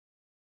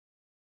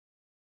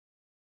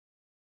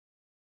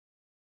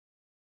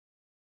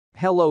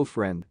Hello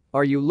friend,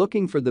 are you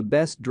looking for the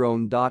best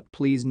drone?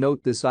 Please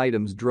note this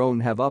item's drone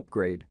have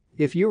upgrade.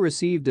 If you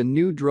received a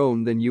new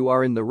drone then you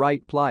are in the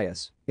right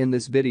place. In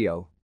this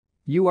video,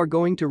 you are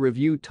going to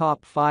review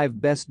top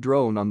 5 best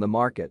drone on the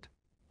market.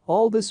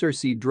 All this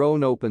RC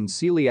drone open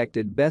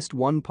selected best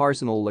one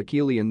personal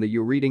luckily in the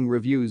you reading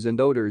reviews and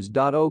odors.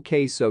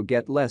 Okay, so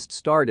get let's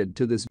started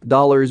to this.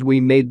 We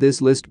made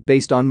this list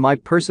based on my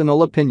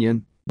personal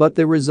opinion, but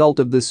the result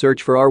of the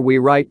search for we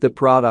write the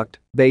product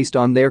based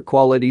on their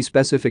quality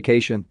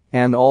specification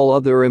and all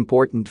other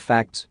important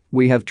facts.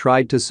 We have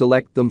tried to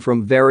select them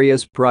from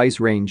various price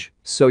range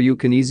so you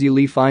can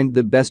easily find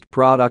the best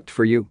product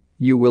for you.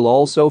 You will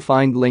also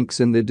find links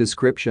in the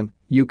description.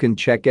 You can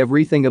check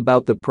everything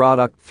about the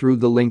product through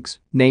the links.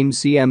 Name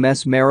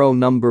CMS Mero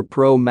number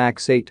Pro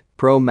Max 8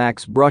 Pro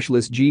Max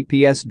brushless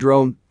GPS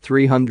drone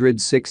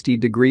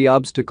 360-degree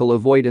obstacle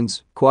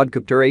avoidance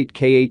quadcopter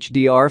 8K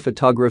HDR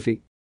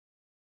photography.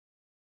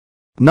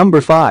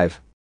 Number 5.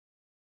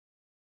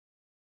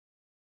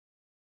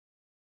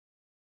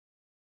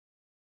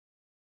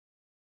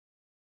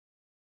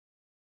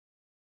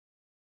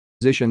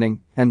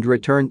 Positioning and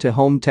return to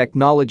home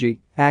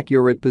technology.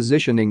 Accurate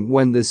positioning.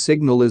 When the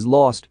signal is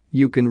lost,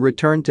 you can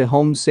return to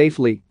home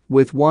safely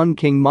with one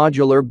King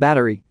modular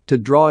battery. To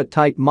draw a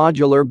tight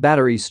modular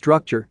battery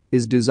structure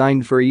is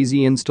designed for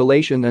easy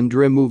installation and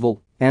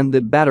removal, and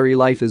the battery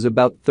life is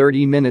about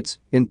 30 minutes.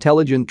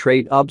 Intelligent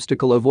trait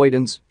obstacle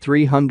avoidance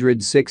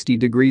 360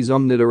 degrees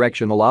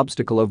omnidirectional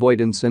obstacle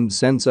avoidance and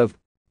sense of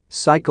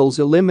cycles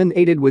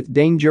eliminated with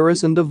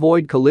dangerous and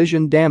avoid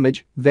collision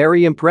damage.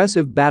 Very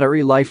impressive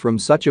battery life from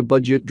such a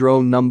budget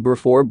drone. Number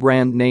 4.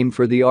 Brand name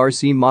for the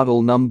RC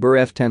model number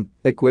F10,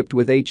 equipped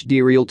with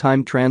HD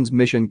real-time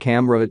transmission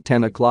camera at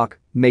 10 o'clock,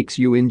 makes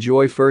you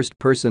enjoy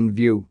first-person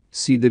view.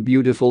 See the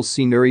beautiful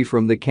scenery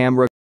from the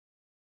camera.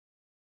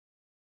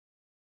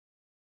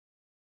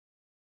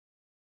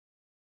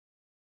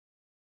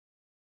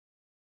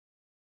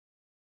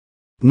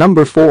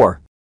 Number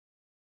 4.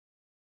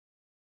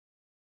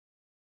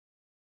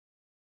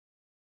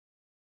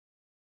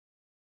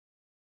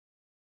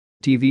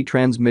 TV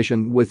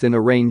transmission within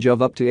a range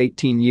of up to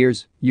 18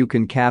 years, you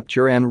can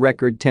capture and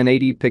record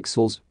 1080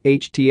 pixels,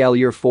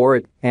 HTLR for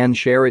it, and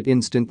share it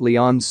instantly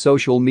on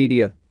social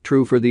media.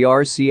 True for the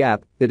RC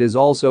app, it is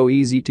also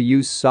easy to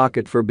use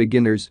socket for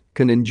beginners,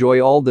 can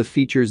enjoy all the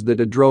features that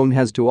a drone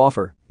has to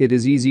offer. It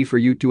is easy for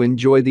you to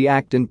enjoy the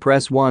act and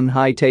press 1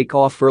 high take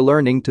off for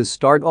learning to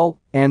start all,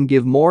 and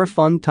give more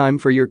fun time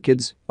for your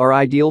kids, are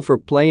ideal for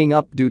playing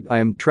up. I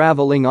am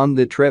traveling on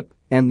the trip,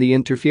 and the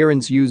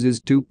interference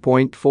uses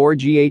 2.4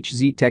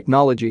 GHz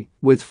technology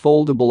with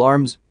foldable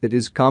arms. It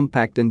is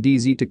compact and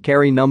easy to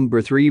carry. Number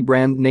 3.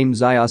 Brand name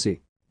Xiaosi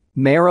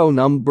Mero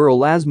number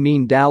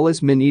Lasmine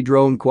Dallas mini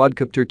drone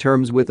quadcopter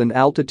terms with an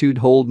altitude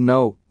hold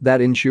no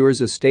that ensures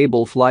a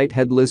stable flight.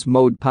 Headless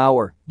mode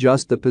power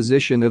just the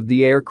position of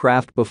the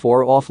aircraft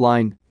before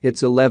offline.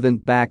 Its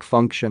 11th back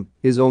function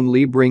is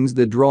only brings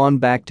the drone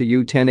back to you.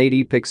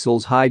 1080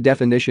 pixels high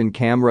definition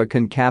camera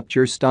can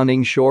capture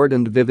stunning short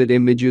and vivid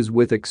images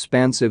with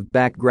expansive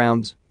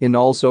backgrounds in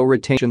also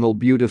retentional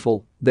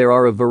beautiful. There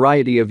are a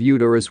variety of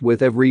uterus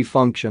with every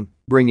function,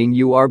 bringing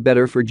you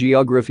better for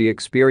geography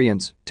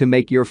experience to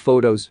make your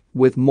photos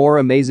with more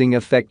amazing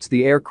effects.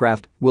 The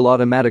aircraft will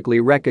automatically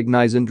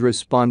recognize and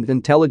respond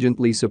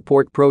intelligently.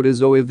 Support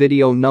protozoa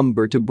video.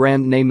 Number 2.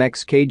 Brand name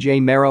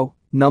XKJ Mero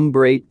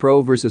number 8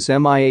 Pro versus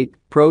E88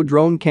 Pro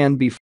Drone can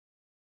be.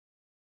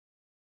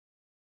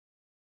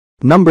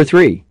 Number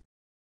 3.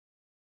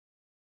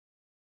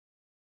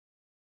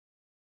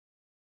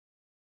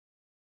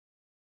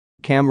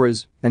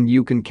 Cameras, and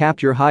you can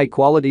capture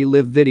high-quality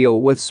live video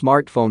with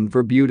smartphone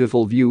for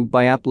beautiful view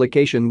by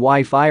application.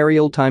 Wi-Fi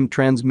real-time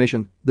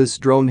transmission. This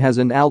drone has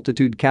an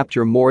altitude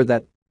capture more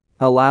that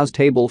allows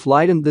table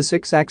flight, and the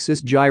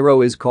 6-axis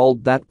gyro is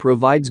called that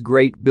provides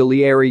great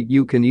biliary.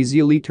 You can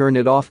easily turn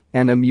it off,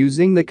 and I'm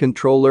using the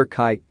controller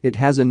Kai. It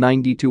has a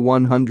 90 to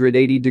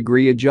 180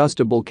 degree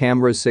adjustable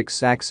camera.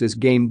 6-axis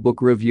game book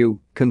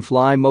review can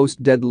fly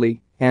most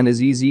deadly and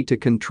is easy to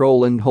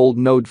control and hold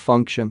node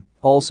function.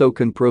 Also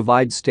can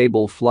provide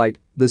stable flight.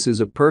 This is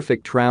a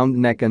perfect round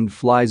neck and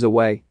flies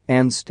away,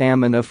 and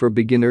stamina for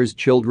beginners,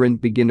 children,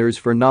 beginners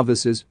for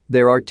novices.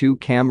 There are 2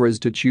 cameras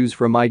to choose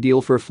from,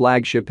 ideal for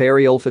flagship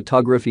aerial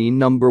photography.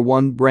 Number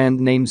 1. Brand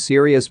name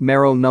Sirius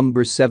Mero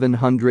number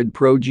 700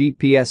 Pro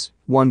GPS.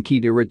 1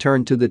 key to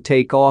return to the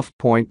takeoff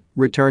point,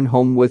 return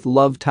home with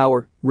love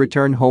tower,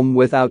 return home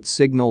without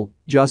signal,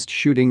 just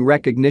shooting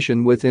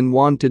recognition within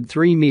wanted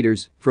 3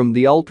 meters from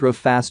the ultra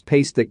fast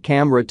pace the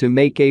camera to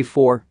make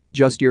A4.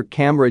 Just your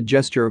camera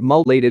gesture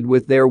modulated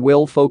with their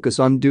will focus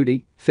on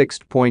duty,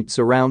 fixed points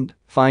around,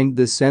 find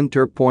the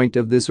center point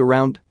of this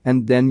around,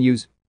 and then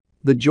use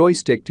the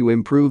joystick to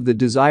improve the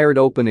desired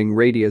opening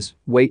radius.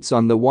 Waits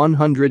on the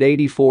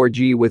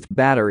 184G with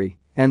battery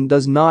and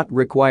does not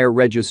require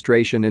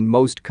registration in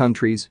most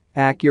countries.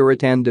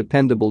 Accurate and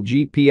dependable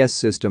GPS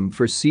system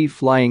for sea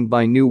flying.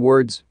 By new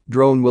words,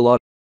 drone will.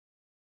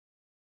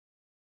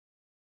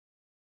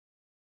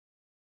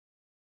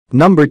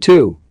 Number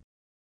 2.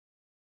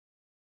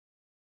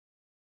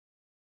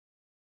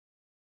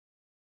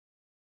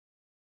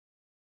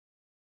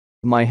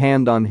 my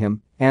hand on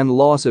him, and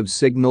loss of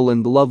signal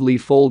and lovely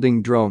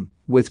folding drone.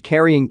 With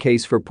carrying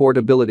case for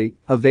portability,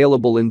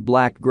 available in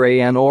black,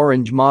 gray and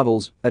orange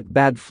models, at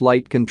bad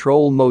flight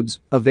control modes,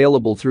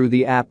 available through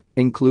the app,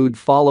 include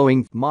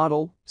following: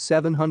 model,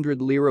 700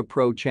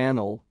 Pro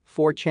channel,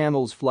 4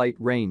 channels flight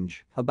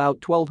range,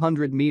 about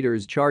 1200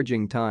 meters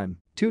charging time,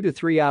 2 to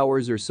 3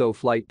 hours or so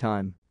flight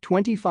time,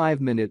 25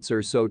 minutes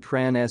or so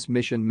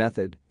transmission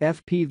method,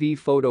 FPV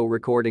photo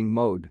recording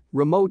mode,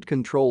 remote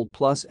control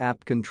plus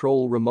app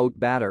control, remote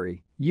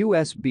battery,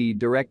 USB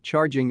direct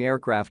charging,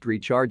 aircraft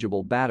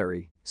rechargeable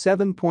battery,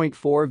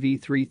 7.4 V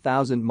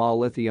 3000 mAh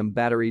lithium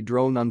battery,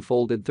 drone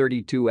unfolded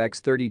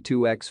 32x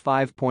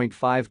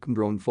 5.5 km,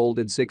 drone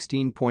folded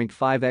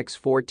 16.5x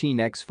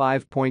 14x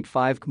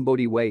 5.5 km,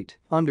 body weight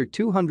under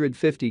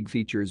 250 g,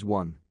 features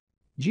 1.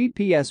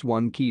 GPS,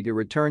 1 key to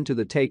return to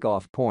the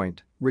takeoff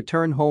point,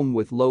 return home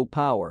with low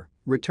power,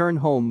 return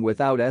home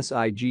without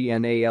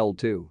signal.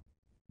 2.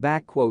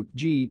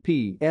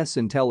 GPS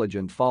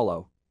intelligent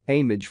follow.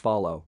 Image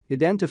follow.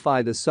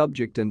 Identify the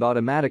subject and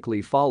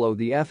automatically follow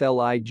the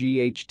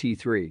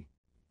FLIGHT3.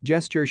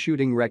 Gesture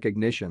shooting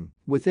recognition.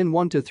 Within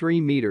 1 to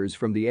 3 meters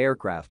from the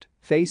aircraft,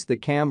 face the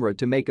camera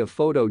to make a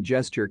photo.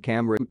 Gesture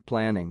camera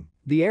planning.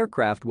 The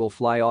aircraft will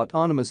fly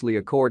autonomously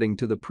according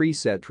to the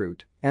preset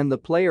route, and the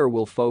player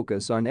will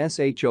focus on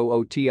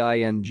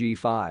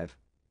SHOOTING5.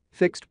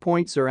 Fixed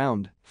point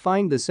surround.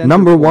 Find the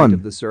center point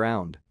of the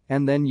surround,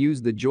 and then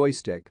use the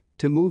joystick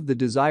to move the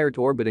desired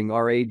orbiting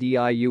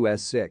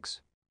radius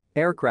 6.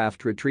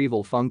 Aircraft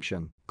retrieval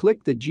function.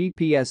 Click the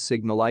GPS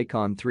signal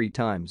icon 3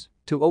 times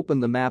to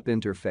open the map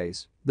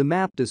interface. The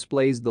map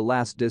displays the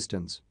last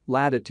distance,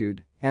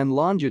 latitude, and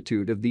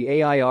longitude of the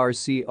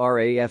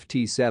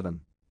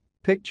AIRCRAFT7.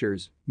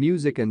 Pictures,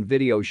 music and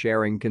video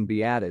sharing can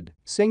be added.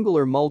 Single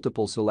or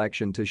multiple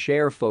selection to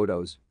share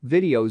photos.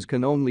 Videos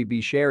can only be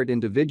shared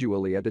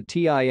individually at a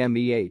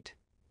time8.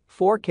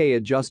 4K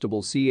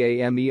adjustable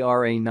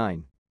camera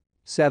 9.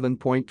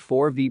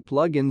 7.4 V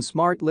plug-in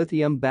smart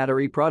lithium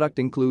battery. Product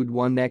include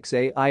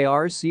 1X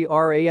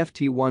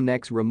AIRCRAFT,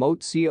 1X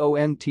remote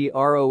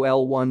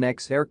CONTROL,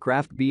 1X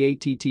aircraft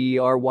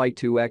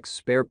BATTERY2X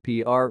spare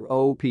PROPELLER,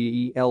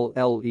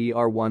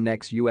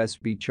 1X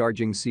USB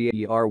charging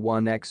CER,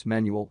 1X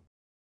manual.